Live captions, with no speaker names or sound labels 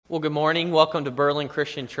Well, good morning. Welcome to Berlin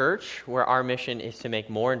Christian Church, where our mission is to make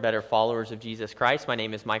more and better followers of Jesus Christ. My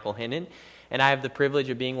name is Michael Hinnon, and I have the privilege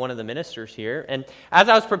of being one of the ministers here. And as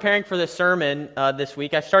I was preparing for this sermon this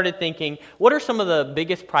week, I started thinking, what are some of the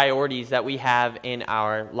biggest priorities that we have in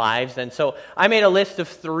our lives? And so I made a list of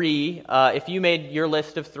three. If you made your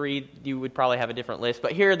list of three, you would probably have a different list.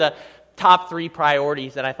 But here are the top three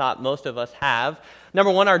priorities that I thought most of us have.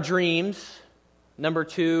 Number one, our dreams. Number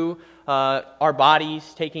two, our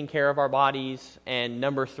bodies, taking care of our bodies. And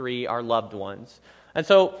number three, our loved ones. And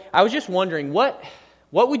so I was just wondering, what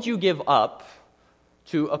would you give up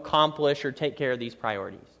to accomplish or take care of these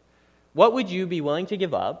priorities? What would you be willing to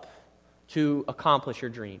give up to accomplish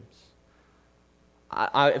your dreams?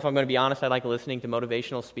 If I'm going to be honest, I like listening to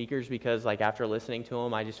motivational speakers because, after listening to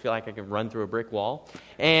them, I just feel like I can run through a brick wall.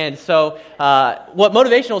 And so what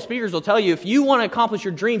motivational speakers will tell you, if you want to accomplish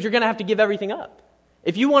your dreams, you're going to have to give everything up.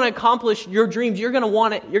 If you want to accomplish your dreams, you're going to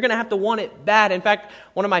want it. You're going to have to want it bad. In fact,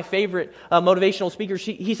 one of my favorite motivational speakers,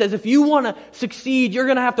 he says, if you want to succeed, you're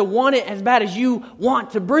going to have to want it as bad as you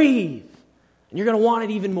want to breathe. And you're going to want it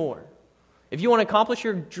even more. If you want to accomplish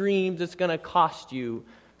your dreams, it's going to cost you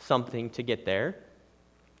something to get there.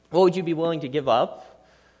 What would you be willing to give up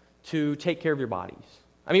to take care of your bodies?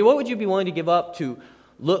 I mean, what would you be willing to give up to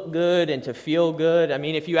look good and to feel good? I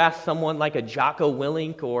mean, if you ask someone like a Jocko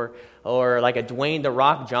Willink or like a Dwayne "The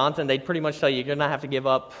Rock" Johnson, they'd pretty much tell you you're going to have to give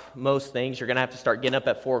up most things. You're going to have to start getting up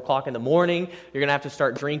at 4 o'clock in the morning. You're going to have to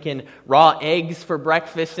start drinking raw eggs for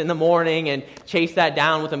breakfast in the morning and chase that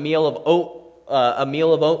down with a meal of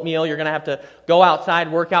oatmeal. You're going to have to go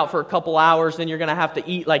outside, work out for a couple hours, then you're going to have to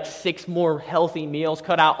eat 6 more healthy meals,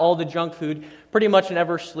 cut out all the junk food, pretty much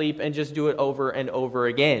never sleep, and just do it over and over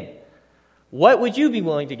again. What would you be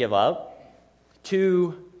willing to give up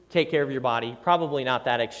to take care of your body? Probably not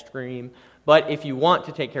that extreme, but if you want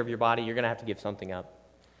to take care of your body, you're going to have to give something up.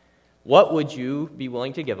 What would you be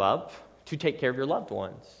willing to give up to take care of your loved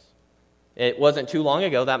ones? It wasn't too long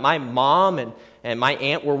ago that my mom and my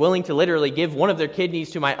aunt were willing to literally give one of their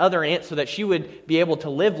kidneys to my other aunt so that she would be able to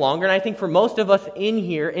live longer. And I think for most of us in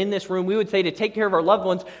here, in this room, we would say to take care of our loved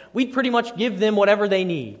ones, we'd pretty much give them whatever they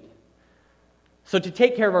need. So to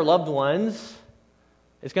take care of our loved ones,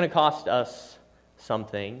 it's going to cost us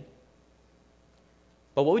something.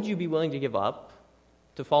 But what would you be willing to give up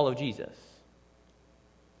to follow Jesus?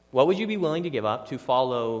 What would you be willing to give up to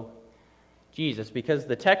follow Jesus? Because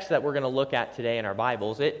the text that we're going to look at today in our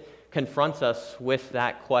Bibles, it confronts us with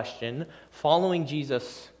that question. Following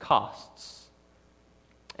Jesus costs.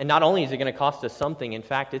 And not only is it going to cost us something, in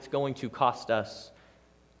fact, it's going to cost us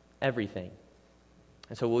everything.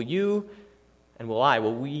 And so will you and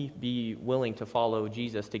will we be willing to follow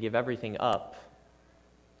Jesus, to give everything up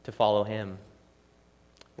to follow him?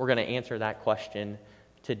 We're going to answer that question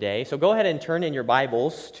today. So go ahead and turn in your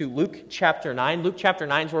Bibles to Luke chapter 9. Luke chapter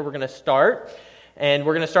 9 is where we're going to start. And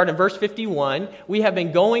we're going to start in verse 51. We have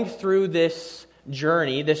been going through this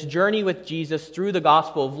journey with Jesus through the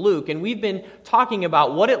Gospel of Luke. And we've been talking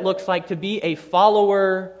about what it looks like to be a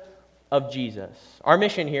follower of Jesus. Our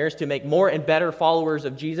mission here is to make more and better followers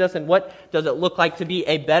of Jesus. And what does it look like to be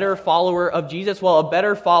a better follower of Jesus? Well, a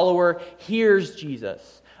better follower hears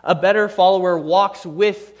Jesus. A better follower walks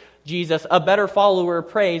with Jesus. A better follower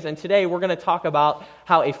prays. And today we're going to talk about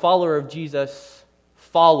how a follower of Jesus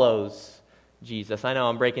follows Jesus. I know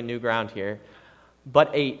I'm breaking new ground here.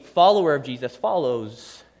 But a follower of Jesus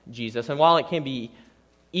follows Jesus. And while it can be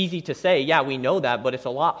easy to say, yeah, we know that, but it's a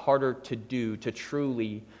lot harder to do, to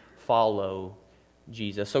truly follow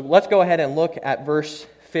Jesus. So let's go ahead and look at verse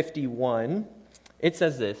 51. It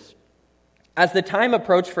says this: As the time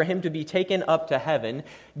approached for him to be taken up to heaven,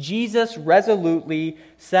 Jesus resolutely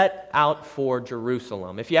set out for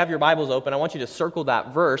Jerusalem. If you have your Bibles open, I want you to circle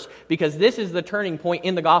that verse because this is the turning point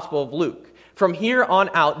in the Gospel of Luke. From here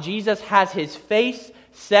on out, Jesus has his face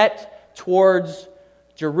set towards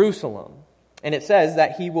Jerusalem. And it says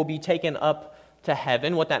that he will be taken up to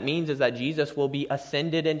heaven. What that means is that Jesus will be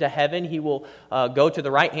ascended into heaven. He will go to the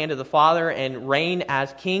right hand of the Father and reign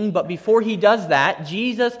as king. But before he does that,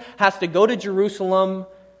 Jesus has to go to Jerusalem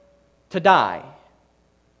to die.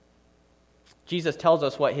 Jesus tells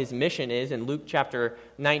us what his mission is in Luke chapter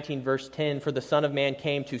 19, verse 10. For the Son of Man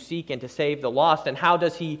came to seek and to save the lost. And how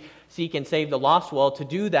does he seek and save the lost? Well, to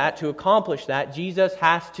do that, to accomplish that, Jesus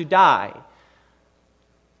has to die.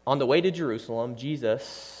 On the way to Jerusalem,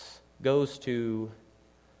 Jesus goes to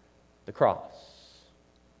the cross.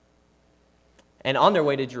 And on their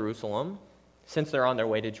way to Jerusalem, since they're on their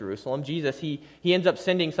way to Jerusalem, Jesus, he ends up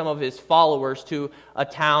sending some of his followers to a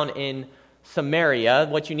town in Samaria.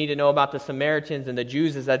 What you need to know about the Samaritans and the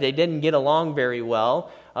Jews is that they didn't get along very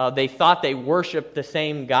well. They thought they worshiped the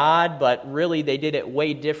same God, but really they did it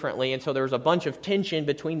way differently. And so there was a bunch of tension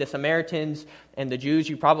between the Samaritans and the Jews.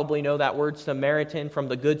 You probably know that word Samaritan from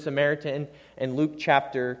the Good Samaritan in Luke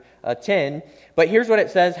chapter 10. But here's what it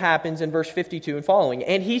says happens in verse 52 and following.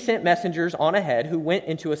 And he sent messengers on ahead who went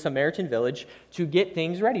into a Samaritan village to get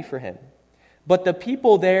things ready for him. But the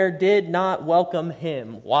people there did not welcome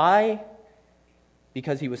him. Why?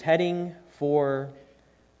 Because he was heading for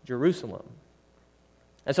Jerusalem.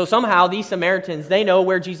 And so somehow these Samaritans, they know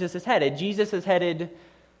where Jesus is headed. Jesus is headed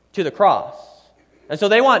to the cross. And so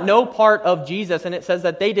they want no part of Jesus, and it says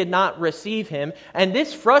that they did not receive him. And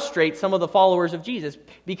this frustrates some of the followers of Jesus,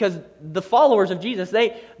 because the followers of Jesus,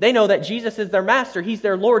 they know that Jesus is their master, he's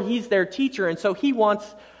their Lord, he's their teacher, and so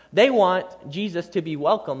they want Jesus to be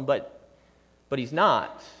welcome, but he's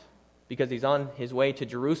not, because he's on his way to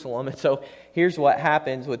Jerusalem. And so here's what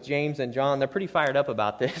happens with James and John. They're pretty fired up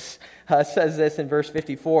about this. It says this in verse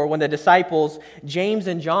 54. When the disciples, James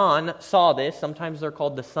and John, saw this, sometimes they're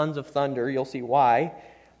called the sons of thunder, you'll see why,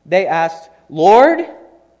 they asked, Lord,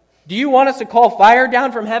 do you want us to call fire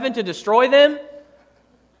down from heaven to destroy them?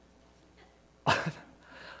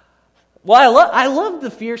 Well, I love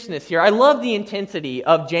the fierceness here. I love the intensity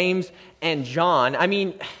of James and John. I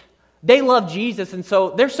mean, they love Jesus, and so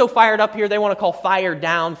they're so fired up here, they want to call fire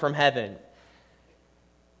down from heaven.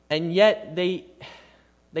 And yet, they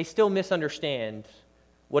still misunderstand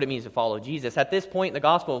what it means to follow Jesus. At this point in the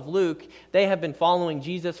Gospel of Luke, they have been following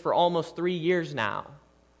Jesus for almost 3 years now.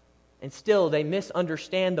 And still, they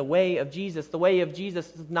misunderstand the way of Jesus. The way of Jesus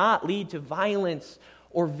does not lead to violence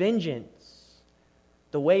or vengeance.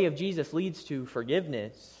 The way of Jesus leads to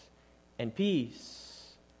forgiveness and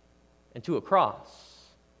peace and to a cross.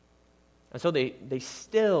 And so they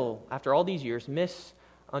still, after all these years,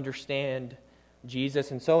 misunderstand Jesus.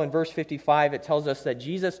 And so in verse 55, it tells us that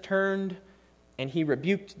Jesus turned and he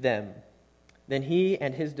rebuked them. Then he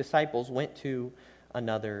and his disciples went to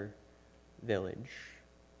another village.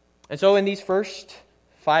 And so in these first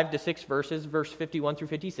 5 to 6 verses, verse 51 through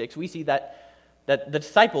 56, we see that the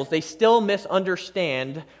disciples, they still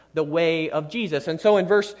misunderstand the way of Jesus. And so in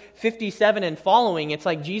verse 57 and following, it's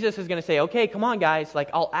like Jesus is going to say, okay, come on guys, like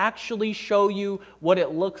I'll actually show you what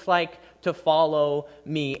it looks like to follow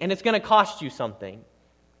me. And it's going to cost you something.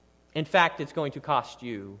 In fact, it's going to cost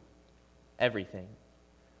you everything.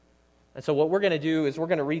 And so what we're going to do is we're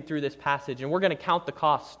going to read through this passage and we're going to count the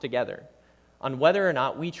costs together on whether or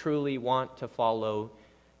not we truly want to follow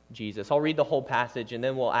Jesus. I'll read the whole passage and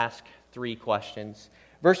then we'll ask 3 questions.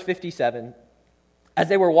 Verse 57, as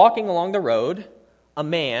they were walking along the road, a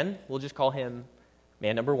man, we'll just call him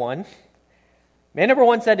man number 1. Man number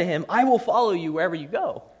 1 said to him, I will follow you wherever you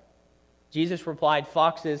go. Jesus replied,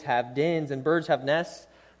 foxes have dens and birds have nests,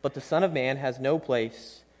 but the Son of Man has no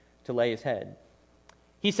place to lay his head.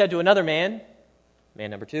 He said to another man,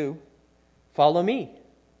 man number 2, follow me.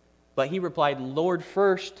 But he replied, Lord,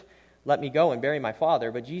 first let me go and bury my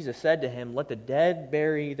father. But Jesus said to him, let the dead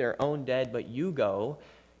bury their own dead, but you go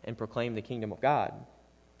and proclaim the kingdom of God.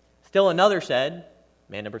 Still another said,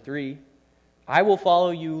 man number 3, I will follow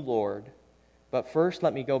you, Lord, but first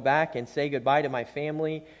let me go back and say goodbye to my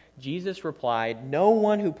family. Jesus replied, no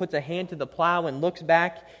one who puts a hand to the plow and looks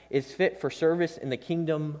back is fit for service in the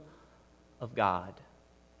kingdom of God.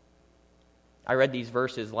 I read these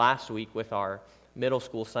verses last week with our middle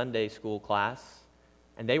school Sunday school class,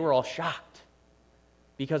 and they were all shocked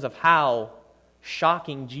because of how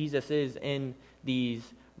shocking Jesus is in these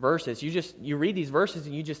verses. You read these verses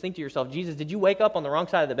and you just think to yourself, Jesus, did you wake up on the wrong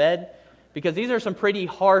side of the bed? Because these are some pretty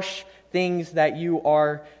harsh things that you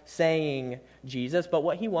are saying, Jesus. But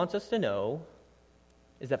what he wants us to know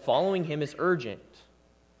is that following him is urgent.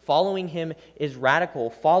 Following him is radical.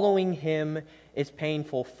 Following him is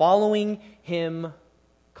painful. Following him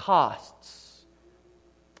costs.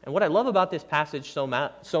 And what I love about this passage so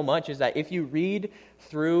much is that if you read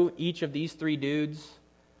through each of these 3 dudes,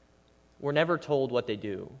 we're never told what they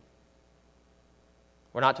do.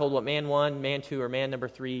 We're not told what man 1, man 2, or man number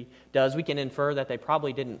 3 does. We can infer that they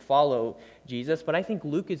probably didn't follow Jesus, but I think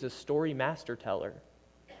Luke is a story master teller.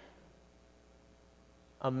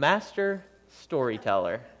 A master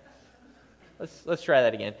storyteller. Let's try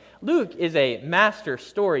that again. Luke is a master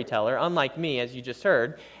storyteller, unlike me, as you just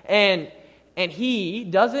heard, and he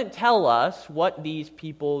doesn't tell us what these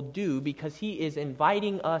people do because he is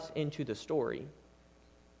inviting us into the story.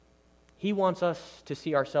 He wants us to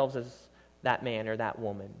see ourselves as that man or that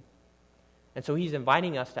woman. And so he's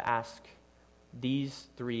inviting us to ask these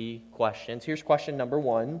 3 questions. Here's question number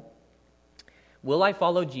 1. Will I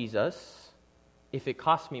follow Jesus if it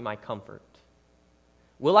costs me my comfort?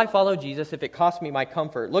 Will I follow Jesus if it costs me my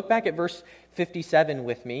comfort? Look back at verse 57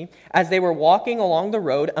 with me. As they were walking along the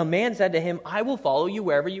road, a man said to him, I will follow you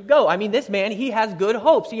wherever you go. I mean, this man, he has good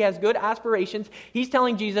hopes. He has good aspirations. He's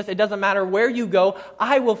telling Jesus, it doesn't matter where you go,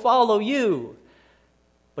 I will follow you.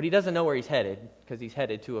 But he doesn't know where he's headed because he's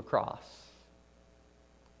headed to a cross.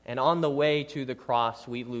 And on the way to the cross,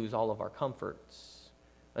 we lose all of our comforts.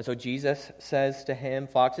 And so Jesus says to him,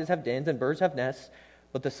 foxes have dens and birds have nests,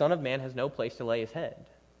 but the Son of Man has no place to lay his head.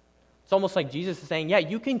 It's almost like Jesus is saying, yeah,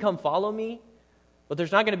 you can come follow me, but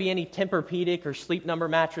there's not going to be any Tempur-Pedic or Sleep Number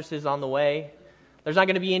mattresses on the way. There's not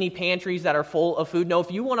going to be any pantries that are full of food. No,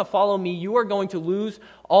 if you want to follow me, you are going to lose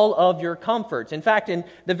all of your comforts. In fact, in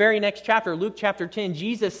the very next chapter, Luke chapter 10,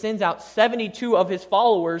 Jesus sends out 72 of his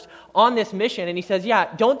followers on this mission, and he says,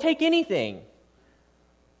 yeah, don't take anything,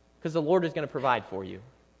 because the Lord is going to provide for you.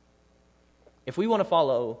 If we want to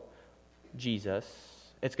follow Jesus,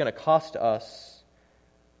 it's going to cost us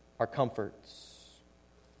our comforts.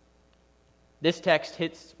 This text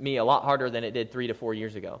hits me a lot harder than it did 3 to 4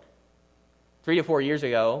 years ago. 3 to 4 years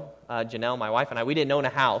ago, Janelle, my wife, and I, we didn't own a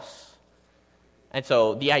house. And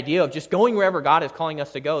so the idea of just going wherever God is calling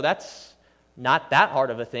us to go, that's not that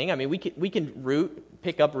hard of a thing. I mean, we can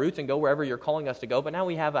pick up roots and go wherever you're calling us to go, but now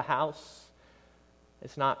we have a house.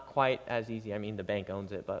 It's not quite as easy. I mean, the bank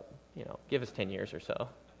owns it, but, give us 10 years or so.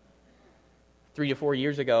 3 to 4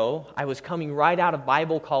 years ago, I was coming right out of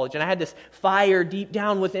Bible college, and I had this fire deep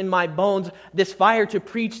down within my bones, this fire to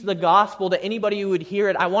preach the gospel to anybody who would hear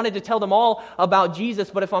it. I wanted to tell them all about Jesus,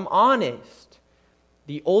 but if I'm honest,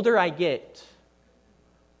 the older I get,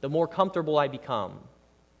 the more comfortable I become,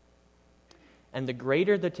 and the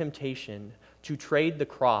greater the temptation to trade the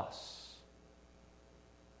cross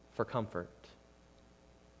for comfort.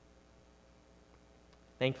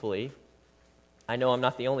 Thankfully, I know I'm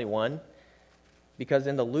not the only one, because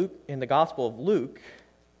in the Gospel of Luke,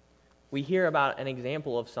 we hear about an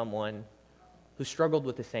example of someone who struggled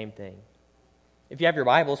with the same thing. If you have your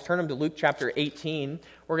Bibles, turn them to Luke chapter 18.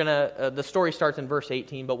 The story starts in verse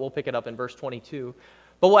 18, but we'll pick it up in verse 22.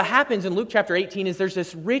 But what happens in Luke chapter 18 is there's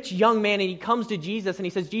this rich young man, and he comes to Jesus, and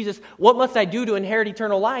he says, Jesus, what must I do to inherit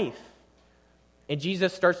eternal life? And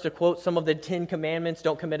Jesus starts to quote some of the 10 commandments.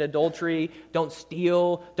 Don't commit adultery, don't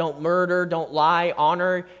steal, don't murder, don't lie,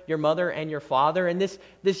 honor your mother and your father. And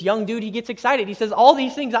this young dude, he gets excited. He says, all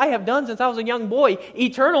these things I have done since I was a young boy.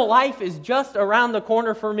 Eternal life is just around the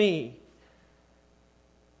corner for me.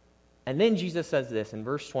 And then Jesus says this in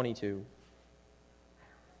verse 22.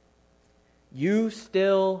 You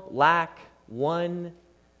still lack one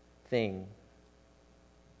thing.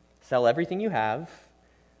 Sell everything you have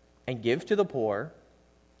and give to the poor,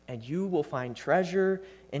 and you will find treasure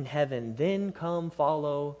in heaven. Then come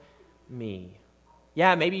follow me.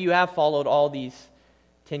 Yeah, maybe you have followed all these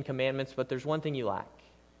 10 commandments, but there's one thing you lack.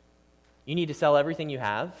 You need to sell everything you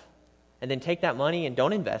have, and then take that money and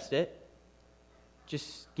don't invest it.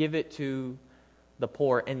 Just give it to the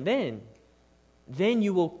poor, and then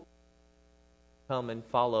you will come and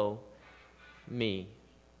follow me.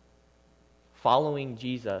 Following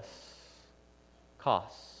Jesus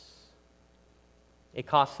costs. It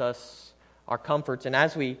costs us our comforts. And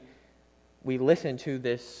as we listen to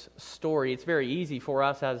this story, it's very easy for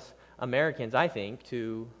us as Americans, I think,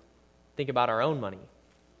 to think about our own money.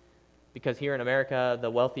 Because here in America, the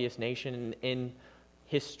wealthiest nation in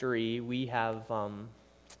history, we've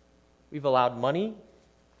allowed money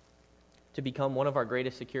to become one of our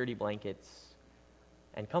greatest security blankets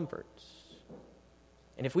and comforts.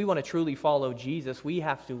 And if we want to truly follow Jesus, we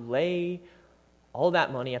have to lay all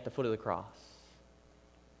that money at the foot of the cross.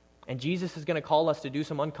 And Jesus is going to call us to do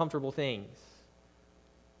some uncomfortable things.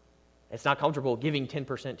 It's not comfortable giving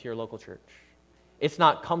 10% to your local church. It's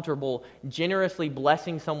not comfortable generously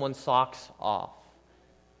blessing someone's socks off.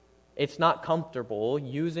 It's not comfortable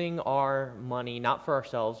using our money not for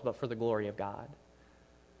ourselves, but for the glory of God.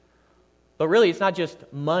 But really, it's not just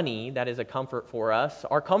money that is a comfort for us.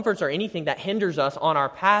 Our comforts are anything that hinders us on our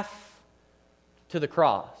path to the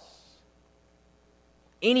cross.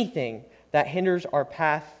 Anything that hinders our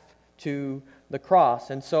path to the cross.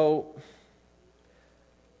 And so,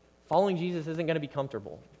 following Jesus isn't going to be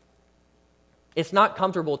comfortable. It's not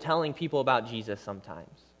comfortable telling people about Jesus sometimes.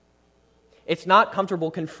 It's not comfortable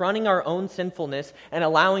confronting our own sinfulness and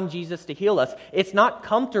allowing Jesus to heal us. It's not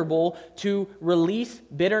comfortable to release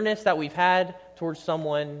bitterness that we've had towards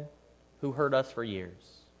someone who hurt us for years.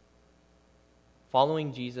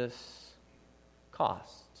 Following Jesus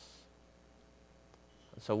costs.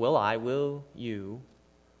 So will you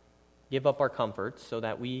give up our comforts so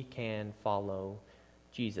that we can follow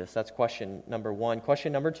Jesus? That's question number one.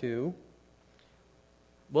 Question number two,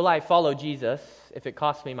 Will I follow Jesus if it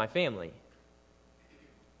costs me my family?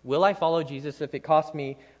 Will I follow Jesus if it costs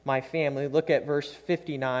me my family? Look at verse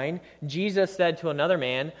 59. Jesus said to another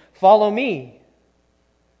man, "Follow me."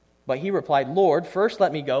 But he replied, "Lord, first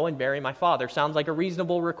let me go and bury my father." Sounds like a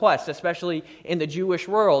reasonable request, especially in the Jewish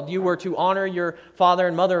world. You were to honor your father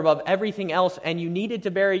and mother above everything else, and you needed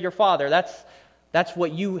to bury your father. That's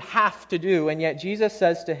what you have to do. And yet Jesus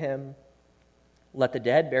says to him, "Let the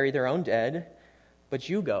dead bury their own dead, but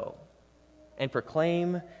you go and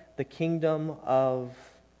proclaim the kingdom of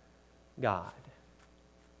God."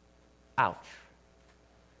 Ouch.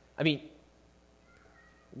 I mean,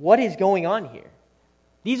 what is going on here?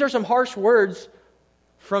 These are some harsh words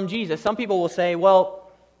from Jesus. Some people will say,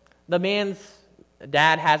 well, the man's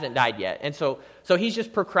dad hasn't died yet, and so he's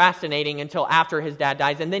just procrastinating until after his dad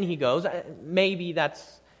dies, and then he goes. Maybe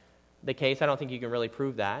that's the case. I don't think you can really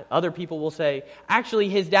prove that. Other people will say, actually,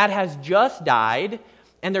 his dad has just died,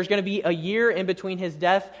 and there's going to be a year in between his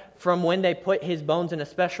death from when they put his bones in a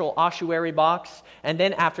special ossuary box, and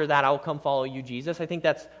then after that, I'll come follow you, Jesus. I think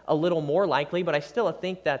that's a little more likely, but I still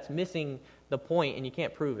think that's missing the point, and you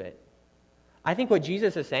can't prove it. I think what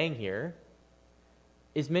Jesus is saying here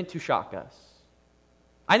is meant to shock us.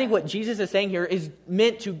 I think what Jesus is saying here is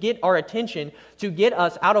meant to get our attention, to get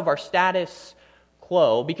us out of our status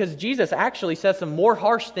quo, because Jesus actually says some more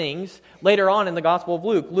harsh things later on in the Gospel of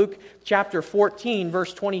Luke. Luke chapter 14,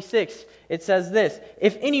 verse 26, it says this,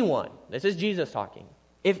 "If anyone," this is Jesus talking,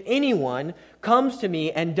 "if anyone comes to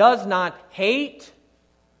me and does not hate,"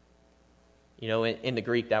 you know, in the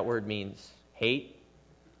Greek that word means hate.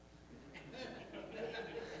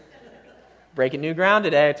 Breaking new ground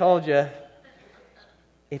today, I told you.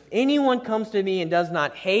 "If anyone comes to me and does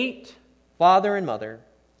not hate father and mother,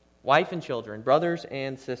 wife and children, brothers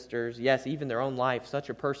and sisters, yes, even their own life, such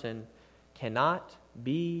a person cannot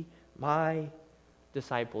be my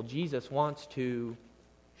disciple." Jesus wants to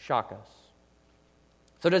shock us.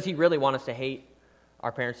 So does he really want us to hate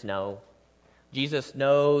our parents? No. Jesus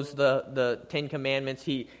knows the Ten Commandments.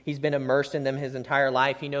 He's been immersed in them his entire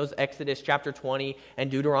life. He knows Exodus chapter 20 and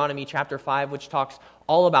Deuteronomy chapter 5, which talks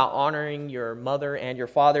all about honoring your mother and your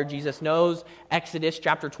father. Jesus knows Exodus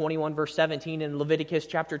chapter 21, verse 17, and Leviticus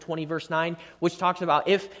chapter 20, verse 9, which talks about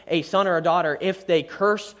if a son or a daughter, if they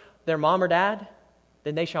curse their mom or dad,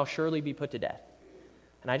 then they shall surely be put to death.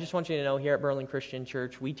 And I just want you to know, here at Berlin Christian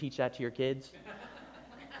Church, we teach that to your kids.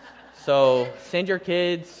 So send your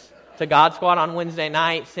kids to God Squad on Wednesday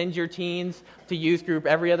night. Send your teens to youth group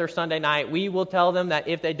every other Sunday night. We will tell them that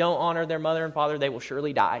if they don't honor their mother and father, they will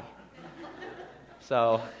surely die.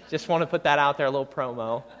 So just want to put that out there, a little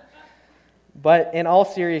promo. But in all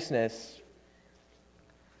seriousness,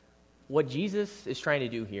 what Jesus is trying to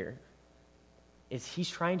do here is he's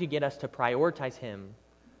trying to get us to prioritize him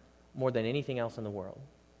more than anything else in the world.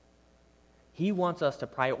 He wants us to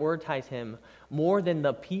prioritize him more than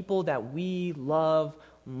the people that we love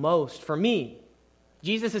most. For me,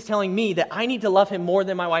 Jesus is telling me that I need to love him more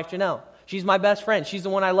than my wife Janelle. She's my best friend. She's the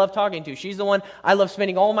one I love talking to. She's the one I love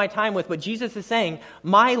spending all my time with. But Jesus is saying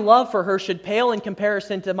my love for her should pale in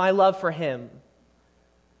comparison to my love for him.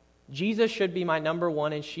 Jesus should be my number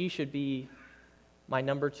one, and she should be my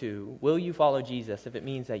number two. Will you follow Jesus if it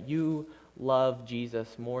means that you love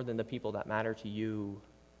Jesus more than the people that matter to you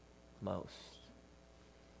most?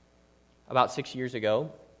 About 6 years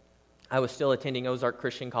ago, I was still attending Ozark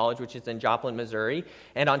Christian College, which is in Joplin, Missouri.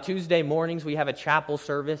 And on Tuesday mornings, we have a chapel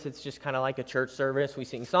service. It's just kind of like a church service. We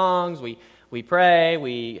sing songs, we pray,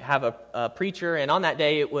 we have a preacher. And on that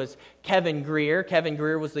day, it was Kevin Greer. Kevin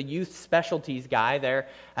Greer was the youth specialties guy there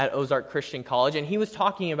at Ozark Christian College. And he was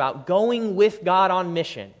talking about going with God on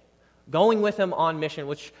mission. Going with him on mission,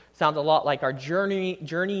 which sounds a lot like our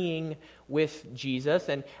journeying with Jesus.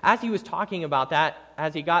 And as he was talking about that,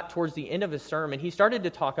 as he got towards the end of his sermon, he started to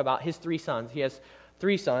talk about his 3 sons. He has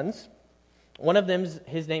 3 sons. One of them,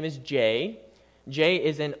 his name is Jay. Jay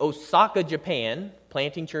is in Osaka, Japan,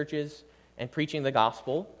 planting churches and preaching the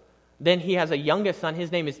gospel. Then he has a youngest son.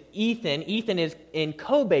 His name is Ethan. Ethan is in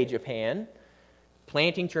Kobe, Japan,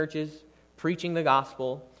 planting churches, preaching the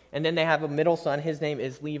gospel. And then they have a middle son. His name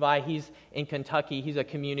is Levi. He's in Kentucky. He's a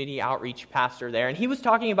community outreach pastor there. And he was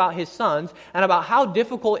talking about his sons and about how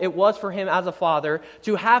difficult it was for him as a father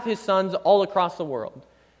to have his sons all across the world.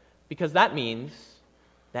 Because that means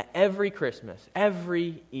that every Christmas,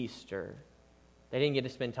 every Easter, they didn't get to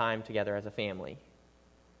spend time together as a family.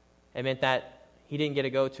 It meant that he didn't get to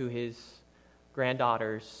go to his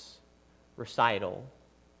granddaughter's recital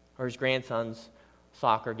or his grandson's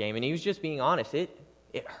soccer game. And he was just being honest.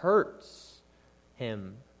 It hurts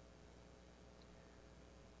him.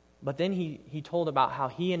 But then he told about how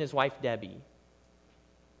he and his wife Debbie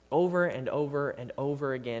over and over and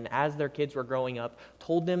over again, as their kids were growing up,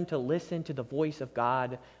 told them to listen to the voice of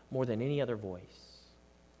God more than any other voice.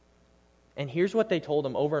 And here's what they told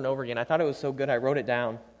them over and over again. I thought it was so good, I wrote it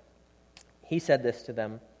down. He said this to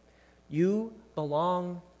them: "You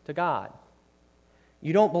belong to God.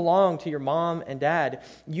 You don't belong to your mom and dad.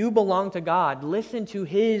 You belong to God. Listen to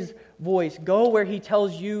His voice. Go where He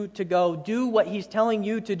tells you to go. Do what He's telling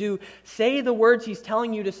you to do. Say the words He's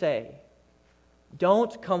telling you to say.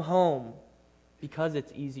 Don't come home because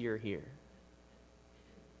it's easier here."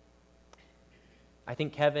 I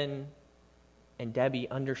think Kevin and Debbie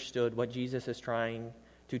understood what Jesus is trying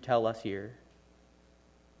to tell us here.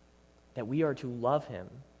 That we are to love Him.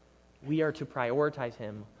 We are to prioritize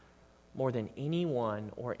Him more than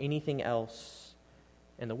anyone or anything else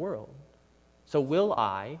in the world. So will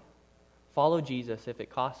I follow Jesus if it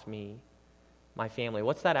costs me my family?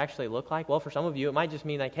 What's that actually look like? Well, for some of you, it might just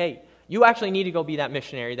mean like, hey, you actually need to go be that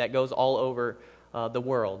missionary that goes all over the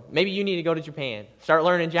world. Maybe you need to go to Japan, start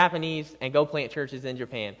learning Japanese, and go plant churches in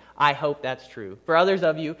Japan. I hope that's true. For others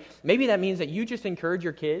of you, maybe that means that you just encourage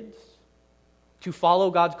your kids to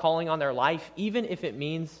follow God's calling on their life, even if it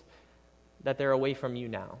means that they're away from you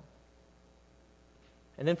now.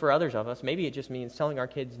 And then for others of us, maybe it just means telling our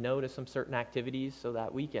kids no to some certain activities so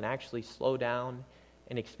that we can actually slow down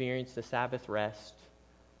and experience the Sabbath rest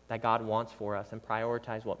that God wants for us and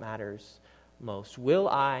prioritize what matters most. Will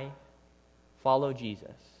I follow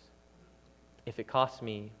Jesus if it costs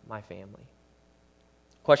me my family?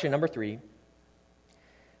 Question number 3.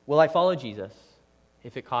 Will I follow Jesus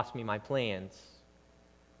if it costs me my plans?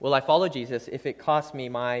 Will I follow Jesus if it costs me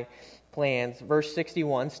my plans? Verse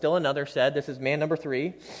 61, still another said, this is man number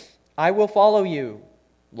 3, "I will follow you,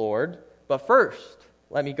 Lord, but first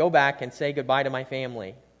let me go back and say goodbye to my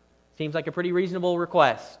family." Seems like a pretty reasonable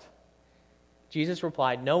request. Jesus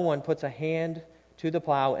replied, "No one puts a hand to the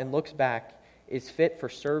plow and looks back is fit for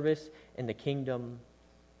service in the kingdom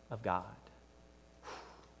of God."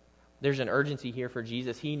 There's an urgency here for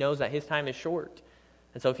Jesus. He knows that His time is short.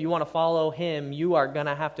 And so if you want to follow Him, you are going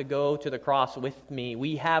to have to go to the cross with me.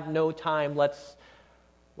 We have no time. Let's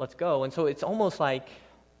go. And so it's almost like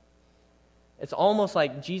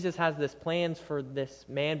Jesus has this plans for this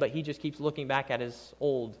man, but he just keeps looking back at his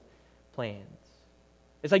old plans.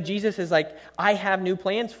 It's like Jesus is like, I have new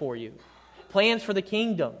plans for you. Plans for the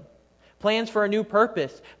kingdom. Plans for a new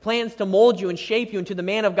purpose. Plans to mold you and shape you into the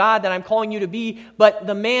man of God that I'm calling you to be, but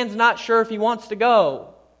the man's not sure if he wants to go.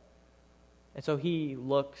 And so he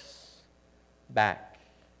looks back.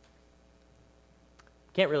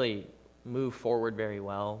 Can't really move forward very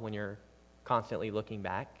well when you're constantly looking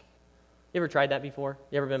back. You ever tried that before?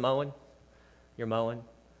 You ever been mowing? You're mowing.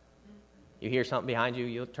 You hear something behind you,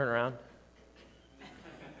 you'll turn around.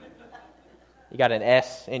 You got an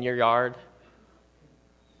S in your yard.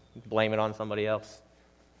 Blame it on somebody else.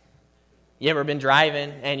 You ever been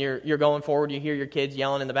driving and you're going forward, you hear your kids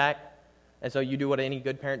yelling in the back? And so you do what any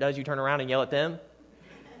good parent does, you turn around and yell at them.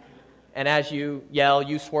 And as you yell,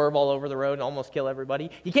 you swerve all over the road and almost kill everybody.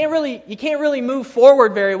 You can't really move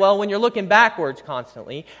forward very well when you're looking backwards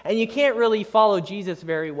constantly. And you can't really follow Jesus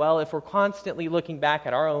very well if we're constantly looking back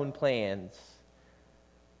at our own plans.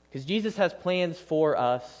 Because Jesus has plans for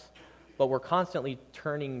us, but we're constantly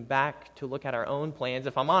turning back to look at our own plans.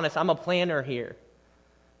 If I'm honest, I'm a planner here.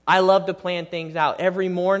 I love to plan things out. Every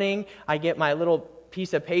morning, I get my little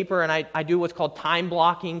piece of paper and I do what's called time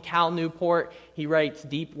blocking. Cal Newport, he writes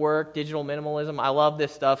Deep Work, Digital Minimalism. I love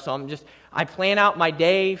this stuff. So I plan out my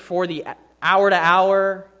day for the hour to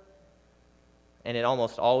hour, and it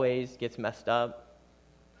almost always gets messed up.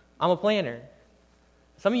 I'm a planner.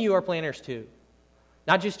 Some of you are planners too.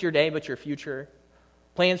 Not just your day, but your future.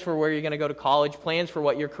 Plans for where you're going to go to college, plans for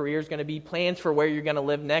what your career is going to be, plans for where you're going to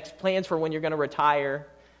live next, plans for when you're going to retire.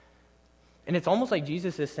 And it's almost like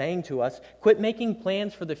Jesus is saying to us, quit making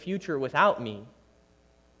plans for the future without me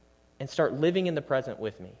and start living in the present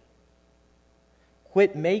with me.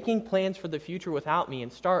 Quit making plans for the future without me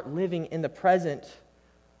and start living in the present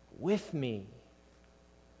with me.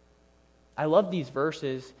 I love these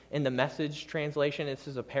verses in the Message translation. This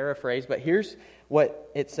is a paraphrase, but here's what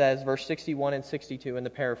it says, verse 61 and 62 in the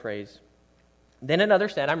paraphrase. Then another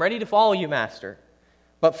said, "I'm ready to follow you, Master.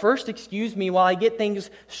 But first excuse me while I get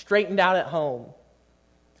things straightened out at home."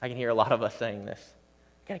 I can hear a lot of us saying this.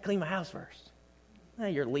 "I got to clean my house first."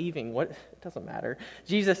 You're leaving. What? It doesn't matter.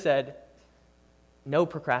 Jesus said, no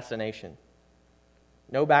procrastination.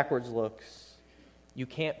 No backwards looks. You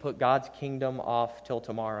can't put God's kingdom off till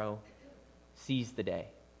tomorrow. Seize the day.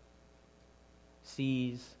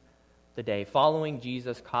 Seize the day. Following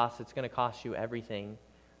Jesus costs. It's going to cost you everything.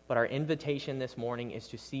 But our invitation this morning is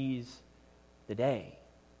to seize the day.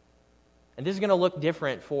 And this is going to look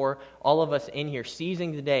different for all of us in here,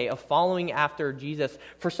 seizing the day of following after Jesus.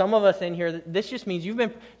 For some of us in here, this just means you've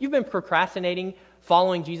been procrastinating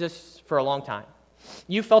following Jesus for a long time.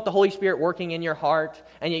 You felt the Holy Spirit working in your heart,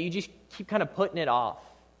 and yet you just keep kind of putting it off.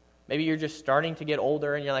 Maybe you're just starting to get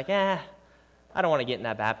older, and you're like, I don't want to get in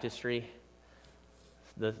that baptistry.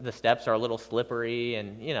 The steps are a little slippery,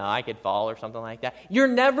 and, I could fall or something like that. You're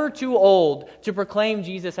never too old to proclaim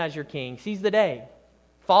Jesus as your King. Seize the day.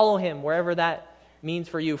 Follow him wherever that means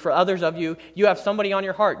for you. For others of you, you have somebody on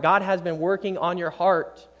your heart. God has been working on your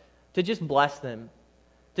heart to just bless them,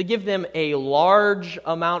 to give them a large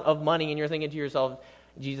amount of money, and you're thinking to yourself,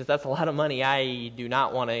 Jesus, that's a lot of money. I do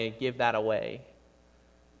not want to give that away.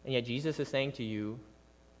 And yet Jesus is saying to you,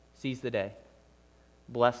 seize the day.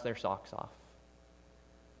 Bless their socks off.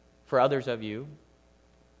 For others of you,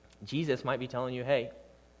 Jesus might be telling you, hey,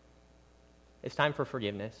 it's time for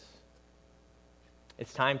forgiveness.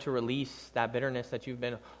 It's time to release that bitterness that you've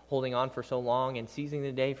been holding on for so long, and seizing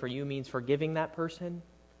the day for you means forgiving that person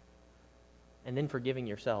and then forgiving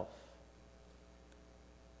yourself.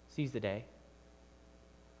 Seize the day.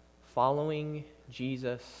 Following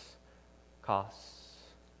Jesus costs,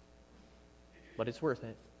 but it's worth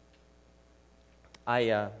it.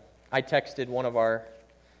 I texted one of our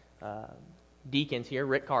deacons here,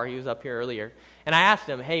 Rick Carr, he was up here earlier, and I asked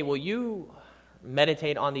him, hey, will you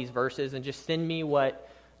meditate on these verses and just send me what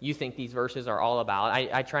you think these verses are all about?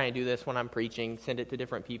 I try and do this when I'm preaching, send it to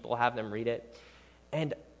different people, have them read it.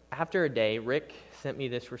 And after a day, Rick sent me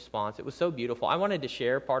this response. It was so beautiful. I wanted to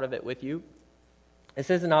share part of it with you. This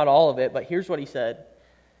is not all of it, but here's what he said.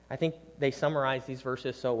 I think they summarize these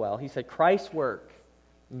verses so well. He said, Christ's work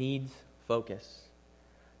needs focus.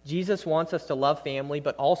 Jesus wants us to love family,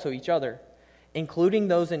 but also each other, including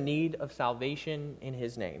those in need of salvation in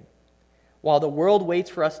his name. While the world waits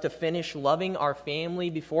for us to finish loving our family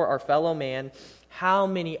before our fellow man, how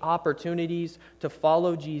many opportunities to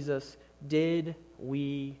follow Jesus did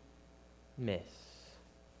we miss?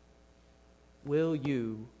 Will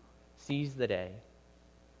you seize the day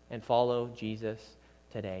and follow Jesus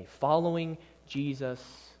today? Following Jesus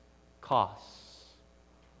costs,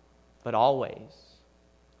 but always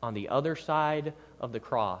on the other side of the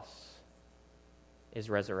cross is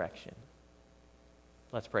resurrection.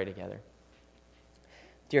 Let's pray together.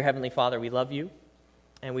 Dear Heavenly Father, we love you,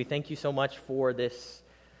 and we thank you so much for this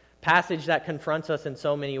passage that confronts us in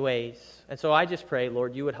so many ways. And so I just pray,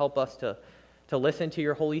 Lord, you would help us to listen to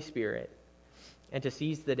your Holy Spirit and to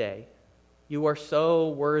seize the day. You are so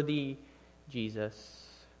worthy, Jesus.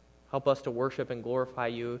 Help us to worship and glorify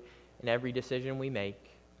you in every decision we make.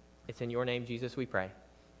 It's in your name, Jesus, we pray.